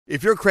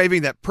If you're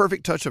craving that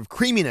perfect touch of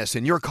creaminess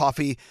in your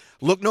coffee,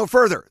 look no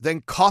further than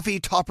Coffee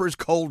Topper's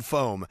Cold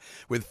Foam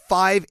with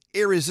 5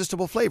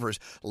 irresistible flavors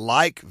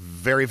like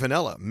very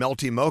vanilla,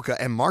 melty mocha,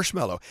 and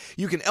marshmallow.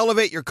 You can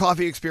elevate your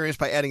coffee experience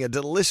by adding a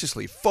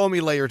deliciously foamy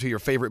layer to your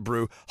favorite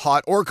brew,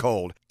 hot or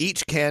cold.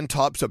 Each can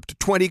tops up to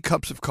 20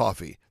 cups of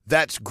coffee.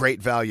 That's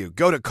great value.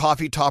 Go to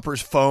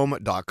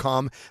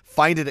coffeetoppersfoam.com,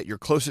 find it at your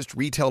closest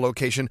retail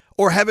location,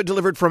 or have it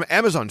delivered from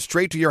Amazon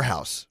straight to your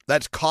house.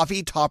 That's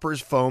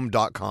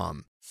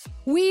coffeetoppersfoam.com.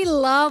 We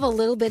love a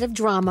little bit of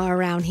drama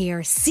around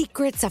here.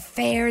 Secrets,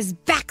 affairs,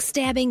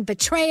 backstabbing,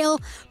 betrayal.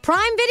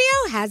 Prime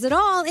Video has it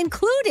all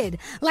included,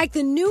 like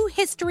the new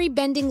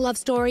history-bending love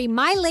story,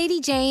 My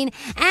Lady Jane,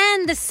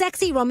 and the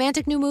sexy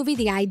romantic new movie,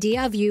 The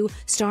Idea of You,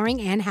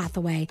 starring Anne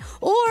Hathaway.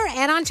 Or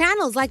add-on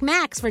channels like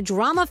Max for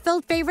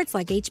drama-filled favorites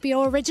like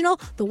HBO original,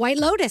 The White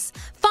Lotus.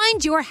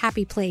 Find your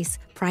happy place.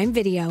 Prime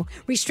Video.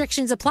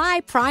 Restrictions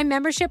apply. Prime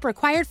membership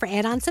required for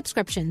add-on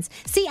subscriptions.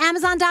 See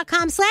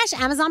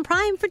Amazon.com/Amazon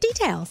Prime for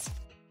details.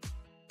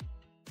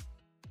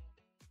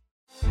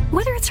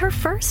 Whether it's her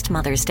first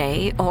Mother's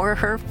Day or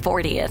her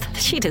 40th,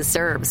 she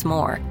deserves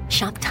more.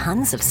 Shop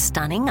tons of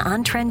stunning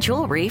on-trend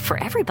jewelry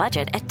for every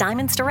budget at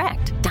Diamonds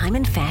Direct.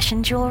 Diamond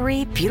fashion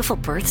jewelry, beautiful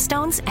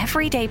birthstones,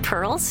 everyday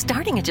pearls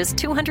starting at just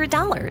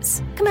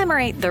 $200.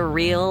 Commemorate the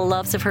real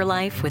loves of her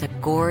life with a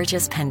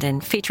gorgeous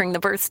pendant featuring the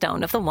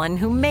birthstone of the one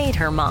who made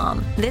her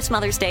mom. This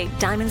Mother's Day,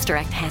 Diamonds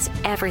Direct has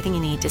everything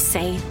you need to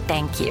say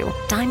thank you.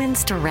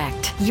 Diamonds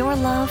Direct. Your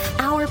love,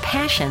 our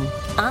passion.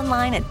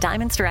 Online at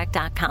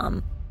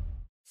diamondsdirect.com.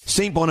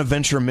 St.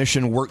 Bonaventure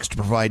Mission works to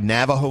provide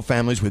Navajo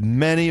families with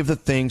many of the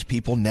things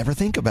people never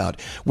think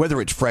about. Whether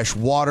it's fresh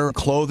water,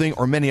 clothing,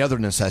 or many other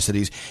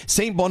necessities,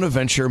 St.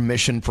 Bonaventure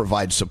Mission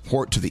provides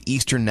support to the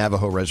Eastern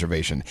Navajo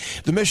Reservation.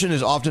 The mission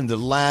is often the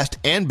last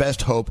and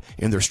best hope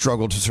in their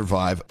struggle to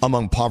survive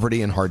among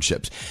poverty and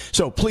hardships.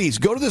 So please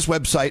go to this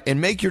website and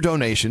make your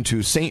donation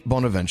to St.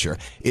 Bonaventure.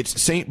 It's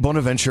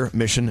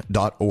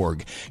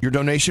stbonaventuremission.org. Your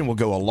donation will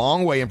go a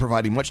long way in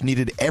providing much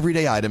needed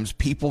everyday items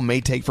people may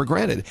take for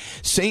granted.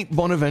 St.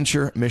 bonaventuremission.org. Here's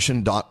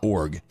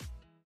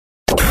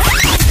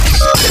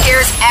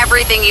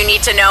everything you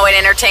need to know in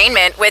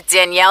entertainment with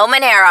Danielle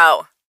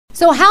Monero.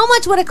 So how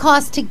much would it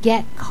cost to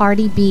get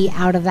Cardi B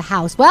out of the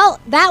house? Well,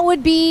 that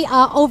would be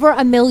over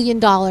 $1 million.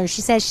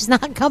 She says she's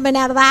not coming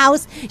out of the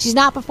house. She's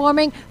not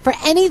performing for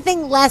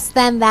anything less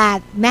than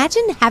that.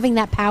 Imagine having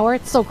that power.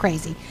 It's so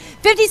crazy.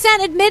 50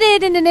 Cent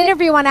admitted in an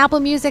interview on Apple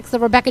Music's The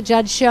Rebecca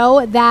Judge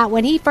Show that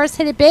when he first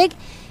hit it big,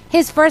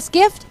 his first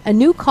gift, a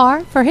new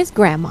car for his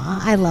grandma.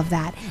 I love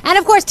that. And,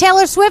 of course,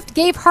 Taylor Swift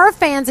gave her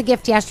fans a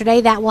gift yesterday.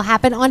 That will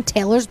happen on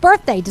Taylor's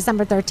birthday,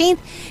 December 13th.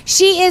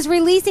 She is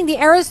releasing the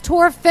Eras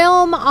Tour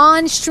film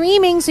on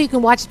streaming, so you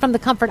can watch it from the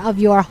comfort of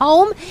your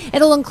home.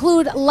 It'll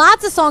include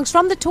lots of songs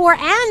from the tour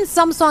and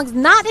some songs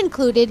not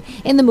included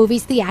in the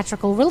movie's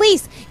theatrical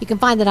release. You can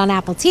find it on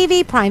Apple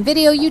TV, Prime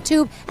Video,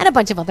 YouTube, and a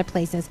bunch of other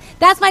places.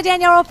 That's my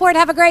Danielle report.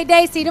 Have a great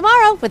day. See you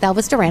tomorrow with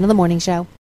Elvis Duran on The Morning Show.